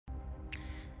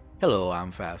Hello, I'm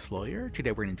Fast Lawyer.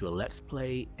 Today we're going to do a Let's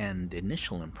Play and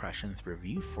initial impressions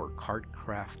review for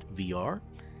KartKraft VR,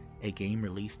 a game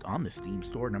released on the Steam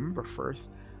Store November 1st,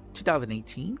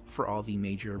 2018 for all the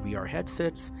major VR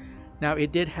headsets. Now,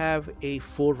 it did have a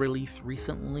full release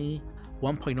recently,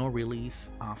 1.0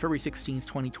 release, February 16th,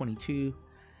 2022.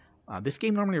 This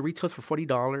game normally retails for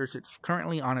 $40. It's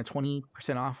currently on a 20%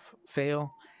 off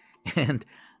sale, and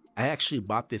I actually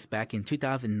bought this back in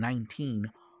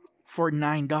 2019 for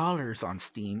 $9 on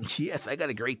Steam. Yes, I got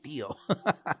a great deal.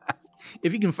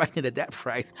 If you can find it at that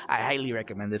price, I highly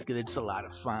recommend this because it's a lot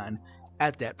of fun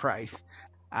at that price.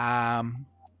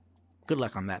 Good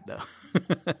luck on that, though.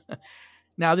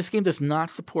 Now, this game does not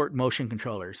support motion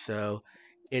controllers, so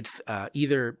it's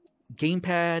either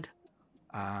gamepad,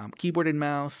 keyboard and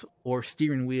mouse, or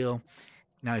steering wheel.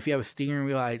 Now, if you have a steering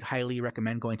wheel, I'd highly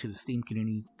recommend going to the Steam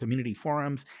community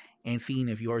forums and seeing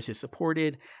if yours is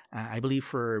supported. I believe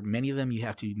for many of them, you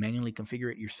have to manually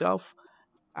configure it yourself.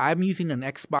 I'm using an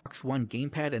Xbox One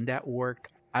gamepad, and that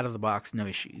worked out of the box, no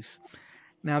issues.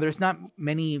 Now, there's not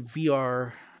many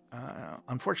VR,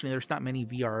 unfortunately, there's not many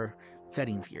VR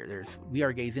settings here. There's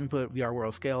VR gaze input, VR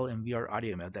world scale, and VR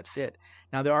audio mode. That's it.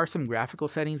 Now, there are some graphical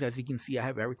settings. As you can see, I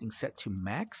have everything set to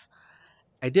max.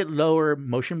 I did lower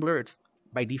motion blur. It's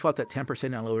by default at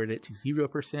 10%. I lowered it to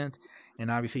 0%. And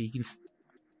obviously, you can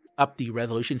up the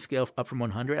resolution scale up from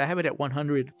 100. I have it at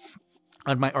 100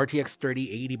 on my RTX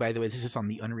 3080. By the way, this is on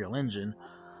the Unreal Engine.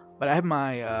 But I have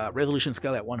my resolution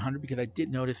scale at 100 because I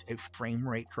did notice a frame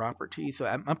rate drop or two. So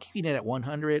I'm keeping it at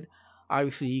 100.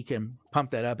 Obviously, you can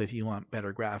pump that up if you want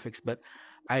better graphics, but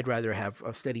I'd rather have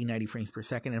a steady 90 frames per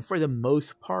second. And for the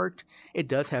most part, it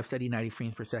does have steady 90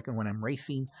 frames per second when I'm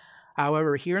racing.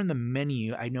 However, here in the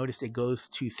menu, I noticed it goes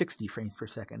to 60 frames per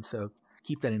second. So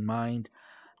keep that in mind.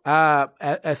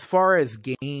 As far as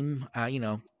game,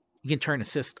 you can turn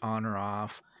assist on or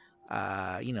off.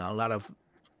 A lot of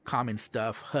common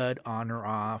stuff, HUD on or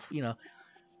off.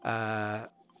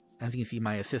 As you can see,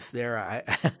 my assist there,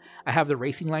 I have the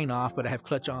racing line off, but I have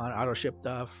clutch on, auto shift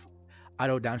off,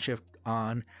 auto downshift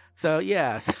on. So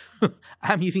yes,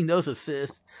 I'm using those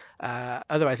assists.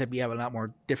 Otherwise, I'd be having a lot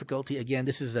more difficulty. Again,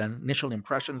 this is an initial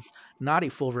impressions, not a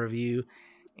full review.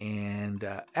 And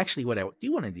actually, what I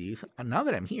do want to do, now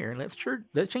that I'm here, let's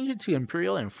change it to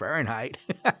Imperial and Fahrenheit.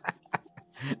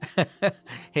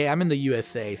 Hey, I'm in the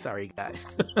USA. Sorry, guys.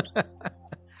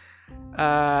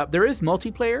 There is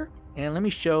multiplayer, and let me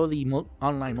show the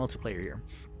online multiplayer here.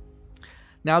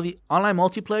 Now, the online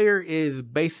multiplayer is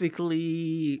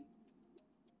basically,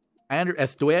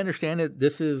 as the way I understand it,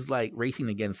 this is like racing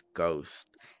against Ghost,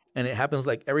 and it happens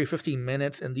like every 15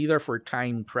 minutes, and these are for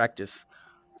timed practice.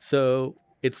 So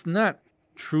it's not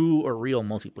true or real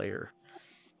multiplayer.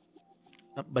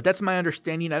 But that's my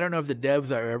understanding. I don't know if the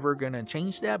devs are ever going to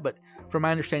change that, but from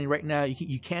my understanding right now,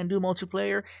 you can do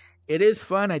multiplayer. It is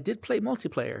fun. I did play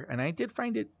multiplayer, and I did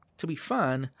find it to be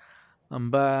fun.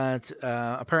 But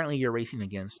apparently you're racing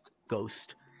against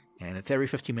Ghost, and it's every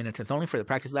 15 minutes. It's only for the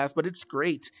practice laps, but it's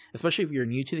great, especially if you're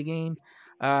new to the game.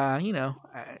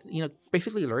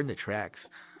 Basically learn the tracks.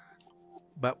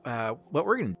 But what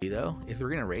we're going to do, though, is we're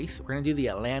going to race. We're going to do the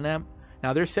Atlanta.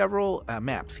 Now, there's several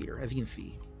maps here, as you can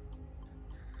see.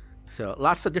 So,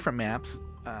 lots of different maps.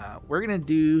 We're going to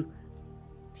do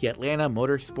the Atlanta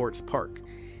Motorsports Park.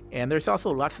 And there's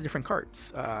also lots of different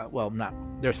karts.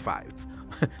 There's 5.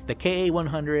 The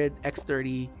KA100,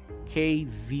 X30,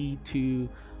 KZ2,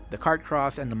 the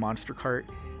KartKraft, and the Monster Kart.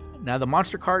 Now, the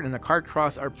Monster Kart and the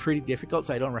KartKraft are pretty difficult,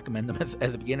 so I don't recommend them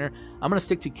as a beginner. I'm going to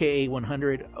stick to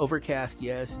KA100, Overcast,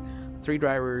 yes, 3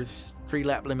 drivers, 3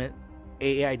 lap limit,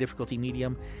 AI difficulty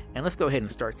medium, and let's go ahead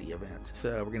and start the event.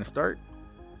 So we're going to start.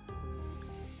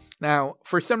 Now,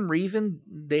 for some reason,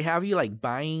 they have you like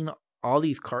buying all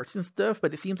these karts and stuff,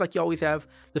 but it seems like you always have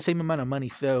the same amount of money,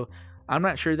 so I'm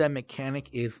not sure that mechanic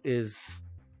is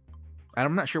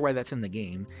I'm not sure why that's in the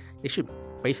game. They should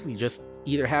basically just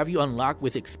either have you unlock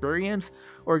with experience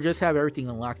or just have everything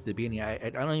unlocked at the beginning. I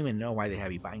don't even know why they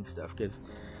have you buying stuff, because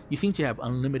you seem to have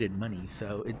unlimited money,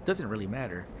 so it doesn't really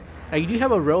matter. Now, you do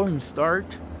have a rolling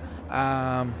start,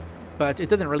 but it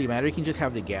doesn't really matter. You can just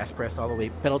have the gas pressed all the way,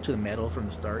 pedal to the metal from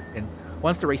the start, and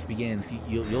once the race begins,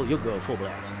 you'll go full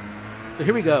blast. So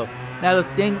here we go. Now, the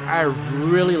thing I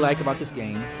really like about this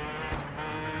game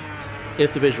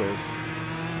is the visuals.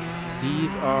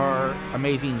 These are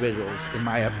amazing visuals, in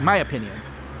my opinion.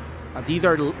 These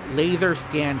are laser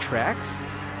scan tracks,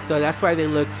 so that's why they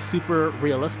look super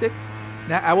realistic.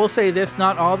 Now, I will say this,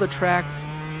 not all the tracks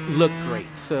look great.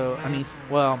 So, I mean,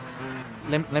 well,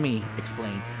 let me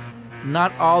explain.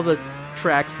 Not all the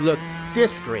tracks look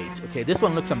this great. Okay, this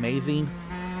one looks amazing.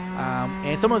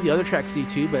 And some of the other tracks do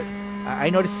too, but I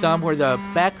noticed some where the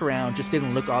background just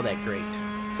didn't look all that great.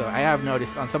 So I have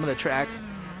noticed on some of the tracks,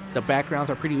 the backgrounds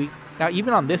are pretty weak. Now,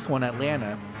 even on this one,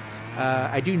 Atlanta,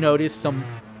 I do notice some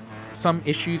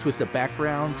issues with the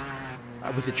background,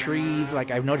 with the trees.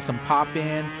 Like I've noticed some pop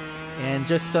in, and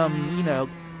just some, you know,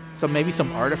 maybe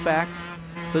some artifacts.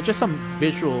 So just some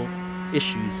visual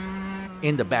issues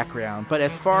in the background. But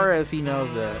as far as, you know,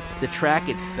 the track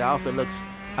itself, it looks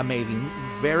amazing,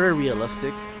 very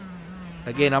realistic.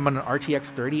 Again, I'm on an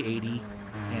RTX 3080,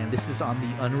 and this is on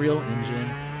the Unreal Engine,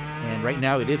 and right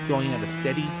now it is going at a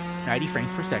steady 90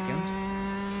 frames per second.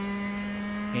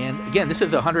 And again, this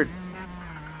is 100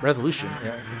 resolution.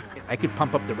 I could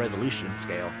pump up the resolution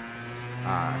scale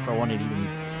if I wanted even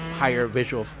higher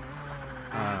visual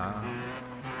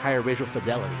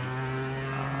fidelity.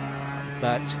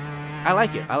 But I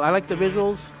like it. I like the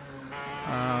visuals.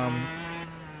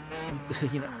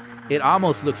 You know, it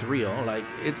almost looks real. Like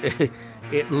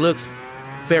it looks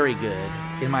very good,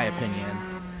 in my opinion.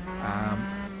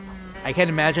 I can't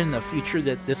imagine in the future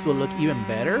that this will look even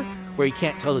better, where you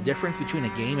can't tell the difference between a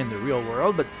game and the real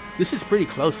world. But this is pretty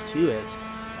close to it.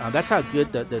 That's how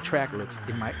good the track looks.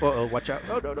 In my watch out!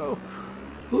 No!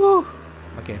 Whew.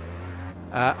 Okay.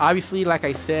 Obviously, like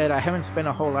I said, I haven't spent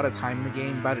a whole lot of time in the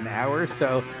game, about an hour,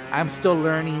 so I'm still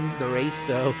learning the race.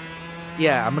 So,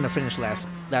 yeah, I'm gonna finish last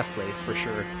place for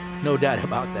sure, no doubt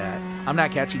about that. I'm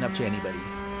not catching up to anybody,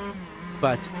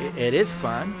 but it is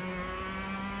fun.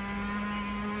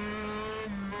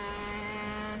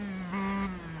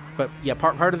 But yeah,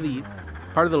 part of the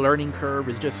learning curve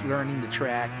is just learning the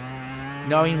track,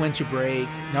 knowing when to brake,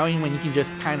 knowing when you can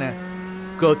just kind of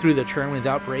go through the turn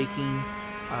without braking.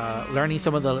 Learning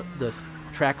some of the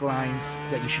track lines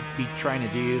that you should be trying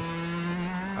to do.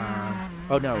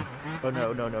 Oh no.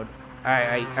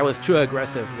 I was too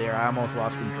aggressive there. I almost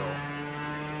lost control.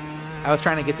 I was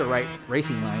trying to get the right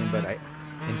racing line, but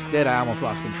instead I almost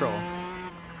lost control.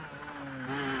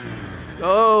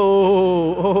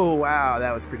 Oh wow,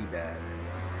 that was pretty bad.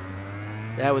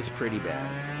 That was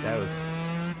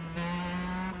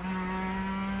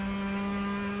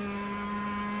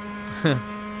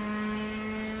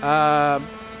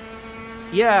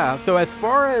yeah, so as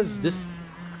far as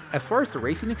the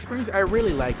racing experience, I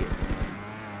really like it.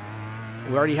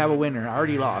 We already have a winner. I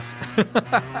already lost.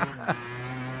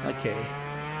 Okay.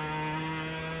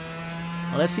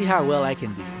 Well, let's see how well I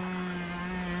can do.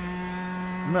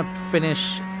 I'm gonna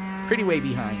finish pretty way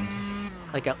behind,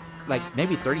 like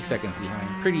maybe 30 seconds behind,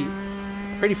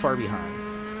 pretty far behind.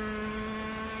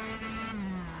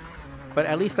 But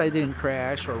at least I didn't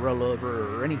crash or roll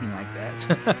over or anything like that.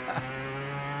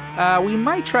 We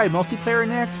might try multiplayer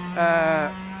next.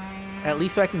 At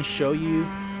least I can show you.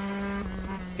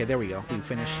 Okay, there we go. We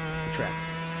finished the track.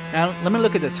 Now, let me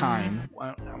look at the time.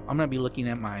 I'm going to be looking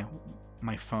at my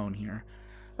phone here.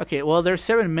 Okay, well, there's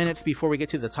 7 minutes before we get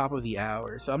to the top of the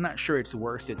hour, so I'm not sure it's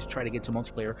worth it to try to get to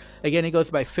multiplayer. Again, it goes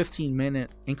by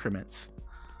 15-minute increments.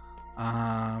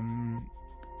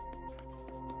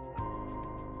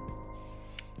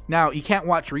 Now, you can't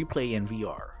watch replay in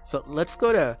VR. So let's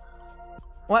go to...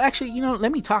 Well, actually, you know,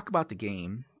 let me talk about the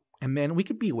game. And then we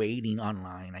could be waiting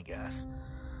online, I guess.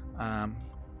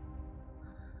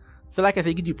 So like I said,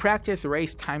 you can do practice,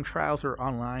 race, time trials, or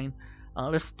online.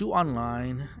 Let's do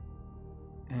online.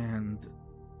 And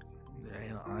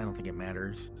I don't think it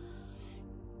matters.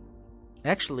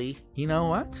 Actually, you know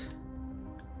what?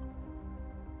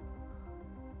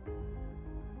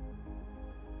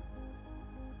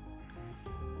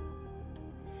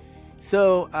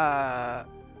 So,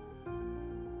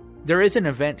 there is an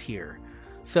event here.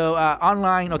 So,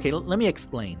 online, okay, let me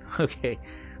explain. Okay,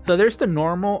 so there's the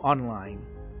normal online.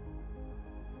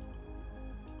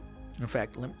 In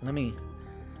fact, let me,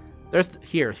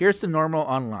 here's the normal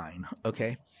online,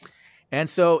 okay? And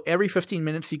so every 15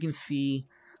 minutes you can see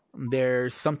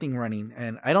there's something running.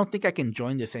 And I don't think I can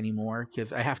join this anymore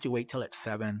because I have to wait till it's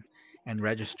 7 and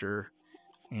register.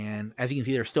 And as you can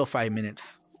see, there's still 5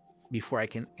 minutes before I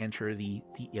can enter the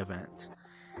event.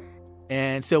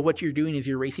 And so what you're doing is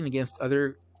you're racing against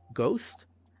other ghosts.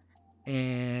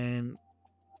 And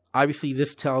obviously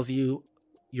this tells you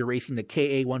you're racing the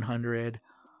KA100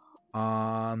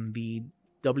 on the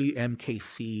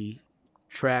WMKC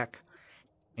track.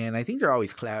 And I think they're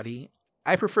always cloudy.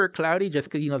 I prefer cloudy just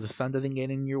because, you know, the sun doesn't get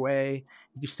in your way.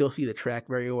 You can still see the track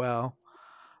very well.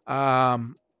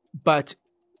 But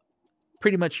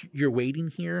pretty much you're waiting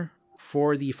here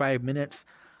for the 5 minutes.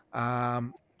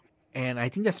 And I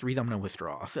think that's the reason I'm going to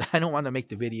withdraw. So I don't want to make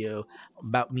the video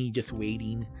about me just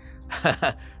waiting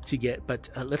to get... But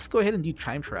let's go ahead and do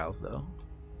time trials, though.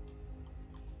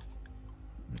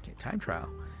 Okay, time trial.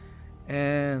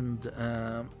 And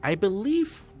I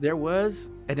believe there was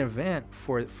an event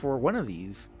for one of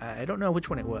these. I don't know which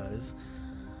one it was.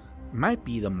 Might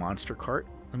be the monster cart.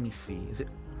 Let me see. Is it?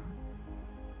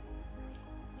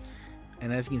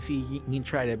 And as you can see, you can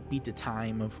try to beat the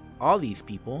time of all these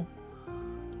people.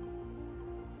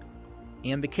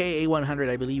 And the KA100,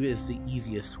 I believe, is the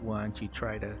easiest one to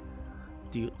try to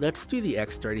do. Let's do the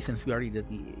X30 since we already did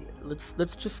the.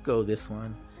 Let's just go this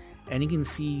one, and you can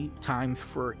see times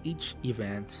for each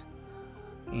event,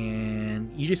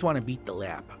 and you just want to beat the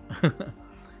lap.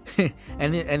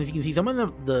 and as you can see, some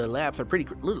of the laps are pretty.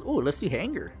 Oh, let's do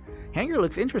Hanger. Hanger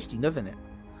looks interesting, doesn't it?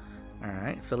 All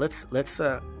right, so let's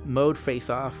mode face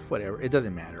off. Whatever, it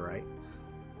doesn't matter, right?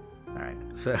 All right,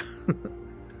 so.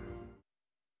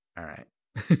 All right.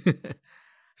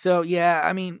 So yeah,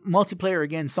 I mean, multiplayer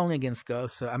again, it's only against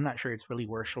Ghosts, so I'm not sure it's really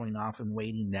worth showing off and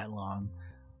waiting that long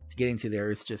to get into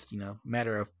there. It's just, a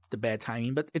matter of the bad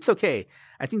timing, but it's okay.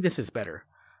 I think this is better.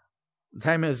 The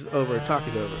time is over. Talk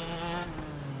is over.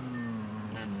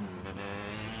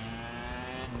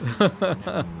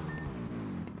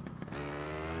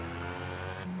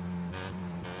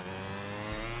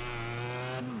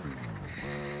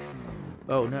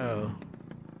 Oh no.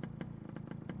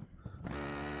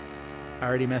 I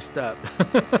already messed up.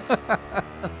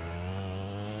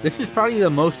 This is probably the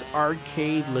most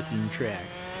arcade looking track.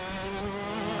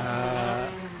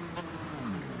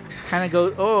 Kind of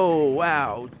goes, oh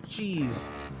wow, jeez.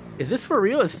 Is this for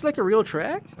real? Is this like a real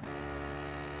track?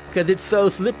 Because it's so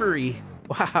slippery.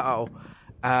 Wow.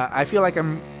 I feel like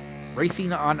I'm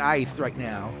racing on ice right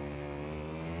now.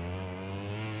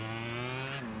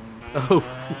 Oh,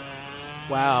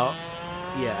 wow.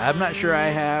 Yeah, I'm not sure I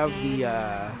have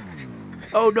the...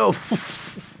 Oh no!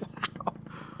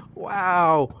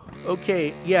 Wow.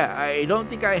 Okay. Yeah, I don't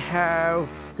think I have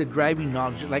the driving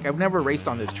knowledge. Like, I've never raced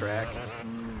on this track,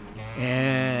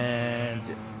 and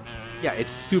yeah,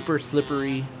 it's super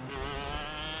slippery.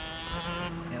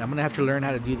 And I'm gonna have to learn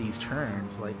how to do these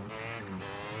turns. Like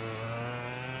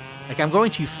I'm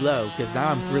going too slow because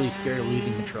now I'm really scared of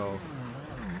losing control.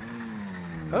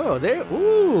 Oh, there!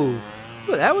 Ooh,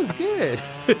 that was good.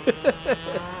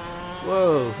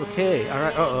 Whoa, okay,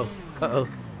 alright, uh-oh.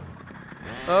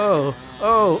 Oh,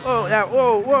 that,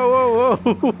 whoa.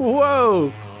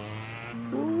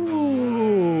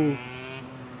 Ooh.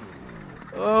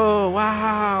 Oh,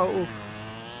 wow.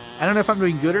 I don't know if I'm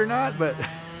doing good or not, but...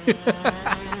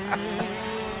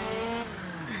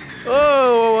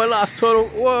 Oh, I lost total,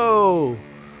 whoa.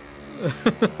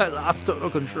 I lost total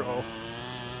control.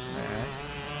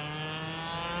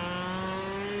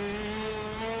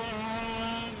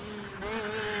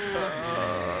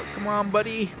 Come on,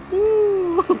 buddy.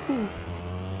 Woo!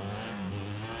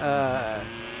 I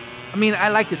mean, I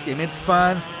like this game. It's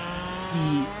fun.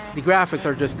 The graphics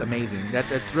are just amazing.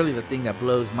 That's really the thing that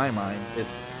blows my mind. Is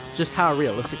just how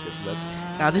realistic this looks.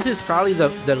 Now, this is probably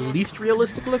the least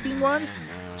realistic looking one,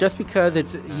 just because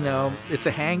it's it's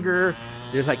a hangar.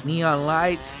 There's like neon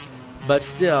lights, but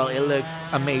still, it looks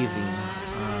amazing.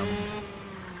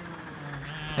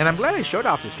 And I'm glad I showed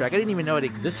off this track. I didn't even know it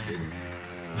existed.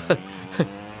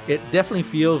 It definitely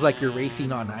feels like you're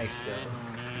racing on ice,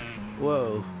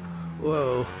 though.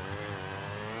 Whoa.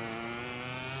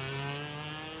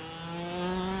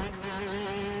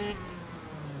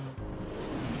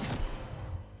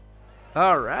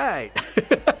 All right.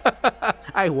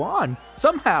 I won.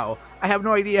 Somehow. I have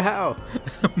no idea how,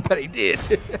 but I did.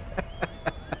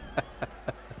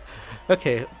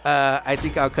 Okay, I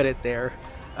think I'll cut it there.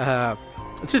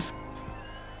 It's just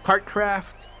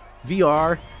KartKraft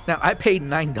VR. Now, I paid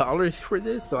 $9 for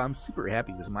this, so I'm super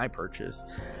happy with my purchase.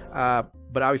 But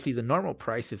obviously, the normal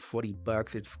price is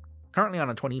 $40. It's currently on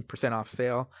a 20% off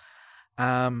sale.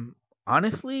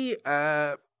 Honestly,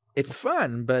 it's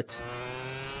fun, but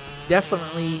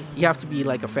definitely you have to be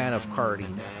like a fan of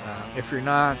karting. If you're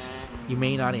not, you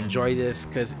may not enjoy this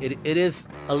because it is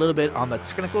a little bit on the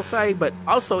technical side, but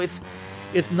also it's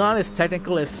not as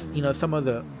technical as some of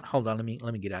the. Hold on,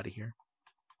 let me get out of here.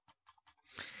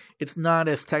 It's not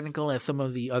as technical as some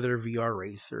of the other VR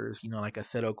racers, like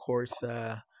Assetto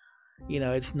Corsa.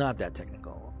 It's not that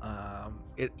technical.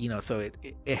 So it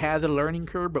has a learning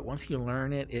curve, but once you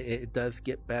learn it, it does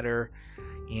get better,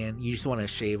 and you just want to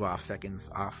shave off seconds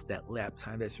off that lap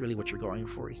time. That's really what you're going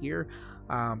for here.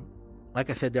 Like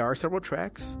I said, there are several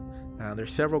tracks.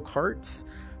 There's several karts,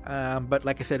 but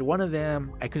like I said, one of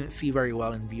them I couldn't see very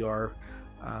well in VR.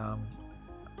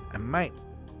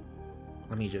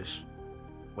 Let me just.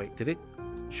 Wait, did it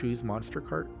choose Monster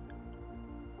Kart?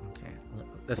 Okay,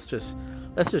 let's just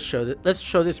show that. Let's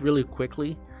show this really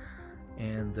quickly.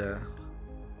 And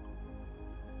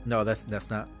no, that's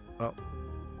not. Oh,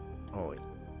 oh wait.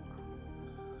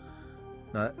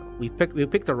 No, we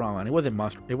picked the wrong one. It wasn't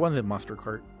Monster. It wasn't Monster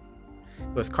Kart.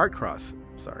 It was KartKraft.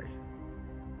 Sorry.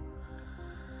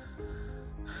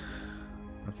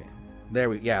 Okay. There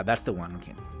we. Yeah, that's the one.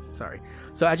 Okay. Sorry.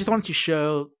 So I just wanted to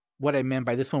show what I meant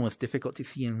by this one was difficult to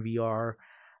see in VR.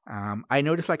 I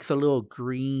noticed like it's a little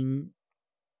green.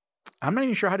 I'm not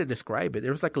even sure how to describe it.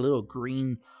 There was like a little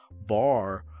green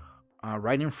bar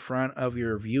right in front of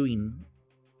your viewing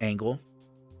angle,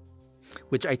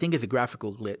 which I think is a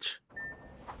graphical glitch.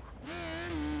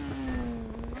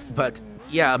 But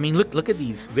yeah, I mean, look at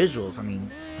these visuals. I mean,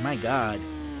 my God,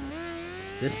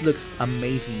 this looks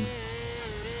amazing.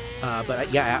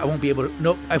 But yeah, I won't be able to.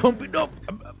 Nope, I won't be. Nope,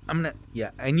 I'm not.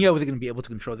 Yeah, I knew I wasn't going to be able to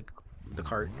control the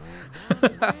cart.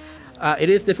 It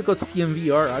is difficult to see in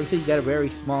VR. Obviously, you got a very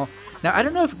small. Now, I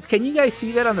don't know if can you guys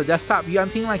see that on the desktop view. I'm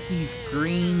seeing like these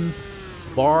green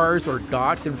bars or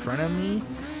dots in front of me.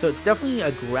 So it's definitely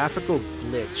a graphical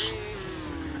glitch.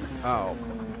 Oh.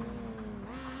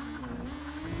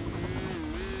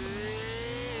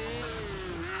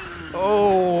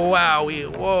 Oh wow!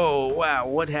 Whoa! Wow!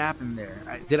 What happened there?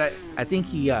 I think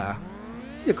he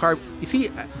see the car. You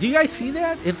see? Do you guys see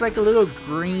that? It's like a little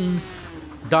green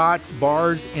dots,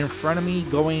 bars in front of me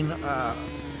going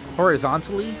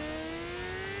horizontally,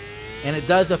 and it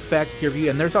does affect your view.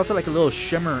 And there's also like a little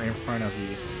shimmer in front of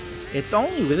you. It's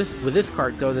only with this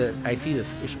cart though that I see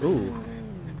this issue.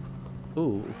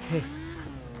 Ooh. Okay.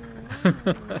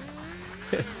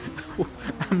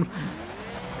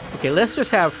 Okay, let's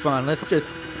just have fun. Let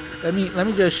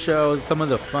me just show some of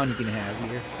the fun you can have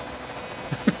here.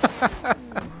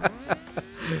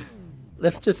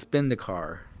 Let's just spin the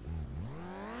car.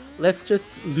 Let's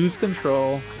just lose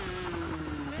control.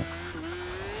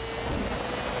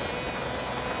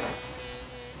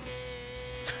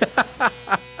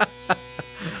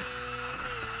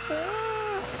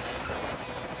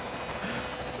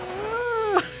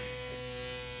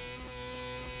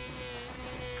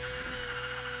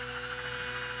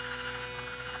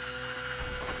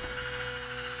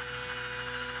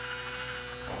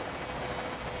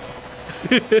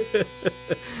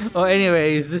 Well,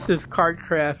 anyways, this is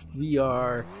KartKraft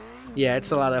VR. Yeah,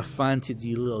 it's a lot of fun to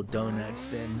do little donuts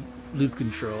and lose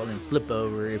control and flip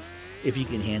over if you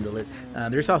can handle it.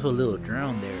 There's also a little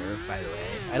drone there, by the way.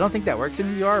 I don't think that works in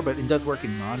VR, but it does work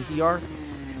in non-VR.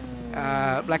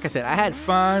 Like I said, I had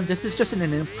fun. This is just an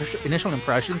initial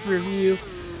impressions review.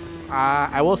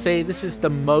 I will say this is the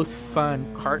most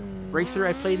fun kart racer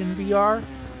I played in VR.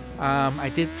 I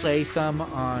did play some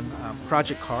on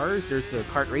Project Cars. There's a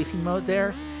kart racing mode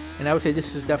there, and I would say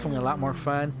this is definitely a lot more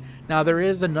fun. Now there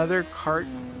is another kart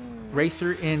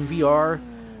racer in VR.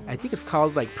 I think it's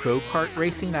called like Pro Kart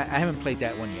Racing. I haven't played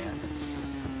that one yet,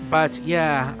 but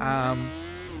yeah,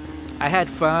 I had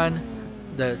fun.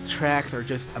 The tracks are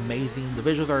just amazing. The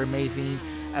visuals are amazing.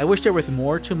 I wish there was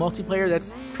more to multiplayer.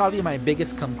 That's probably my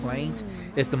biggest complaint.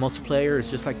 Is the multiplayer is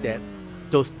just like that,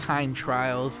 those time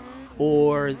trials.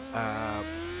 Or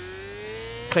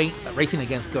racing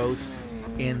against Ghost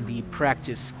in the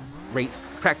practice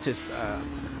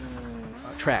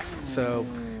track. So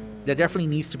there definitely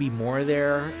needs to be more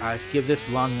there to give this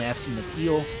long-lasting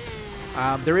appeal.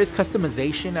 There is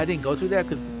customization. I didn't go through that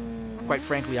because, quite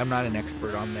frankly, I'm not an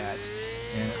expert on that.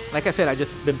 And like I said, I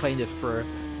just been playing this for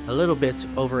a little bit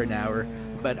over an hour,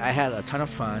 but I had a ton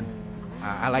of fun.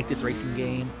 I like this racing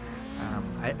game.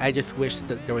 I just wish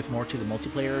that there was more to the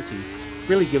multiplayer to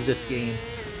really give this game,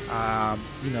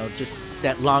 just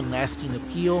that long-lasting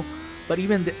appeal. But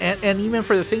even even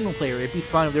for the single player, it'd be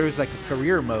fun if there was like a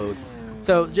career mode.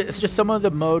 So it's just some of the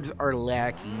modes are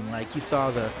lacking. Like you saw,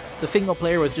 the single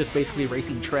player was just basically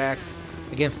racing tracks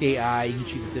against AI. You can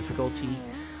choose a difficulty,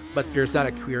 but there's not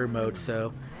a career mode.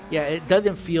 So yeah, it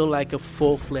doesn't feel like a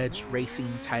full-fledged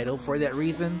racing title for that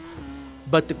reason.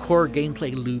 But the core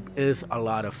gameplay loop is a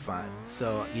lot of fun.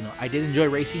 So, I did enjoy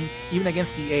racing, even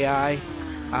against the AI,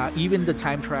 even the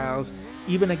time trials,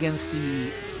 even against the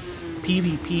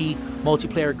PvP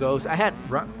multiplayer Ghosts. I had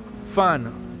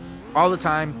fun all the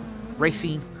time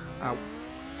racing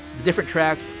the different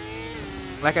tracks.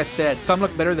 Like I said, some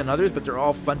look better than others, but they're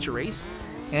all fun to race.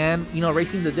 And,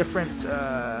 racing the different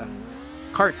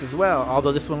karts as well.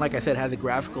 Although this one, like I said, has a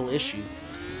graphical issue.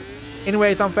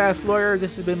 Anyways, I'm Fast Lawyer.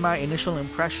 This has been my initial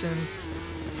impressions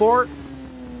for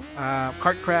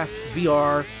KartKraft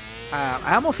VR.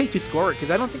 I almost hate to score it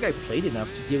because I don't think I played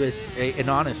enough to give it an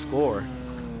honest score.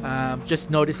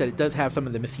 Just notice that it does have some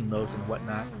of the missing modes and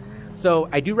whatnot. So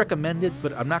I do recommend it,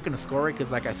 but I'm not going to score it because,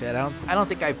 like I said, I don't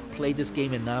think I've played this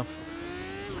game enough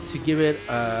to give it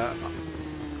a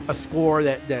score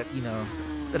that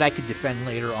I could defend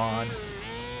later on.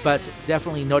 but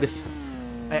definitely notice,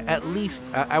 at least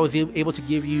I was able to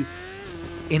give you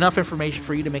enough information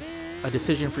for you to make a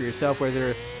decision for yourself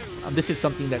whether this is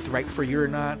something that's right for you or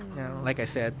not. Like I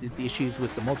said, the issues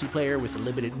with the multiplayer, with the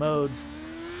limited modes,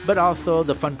 but also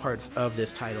the fun parts of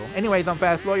this title. Anyways, I'm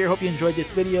Fast Lawyer. Hope you enjoyed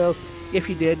this video. If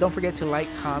you did, don't forget to like,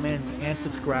 comment, and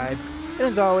subscribe. And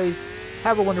as always,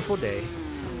 have a wonderful day.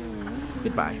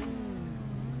 Goodbye.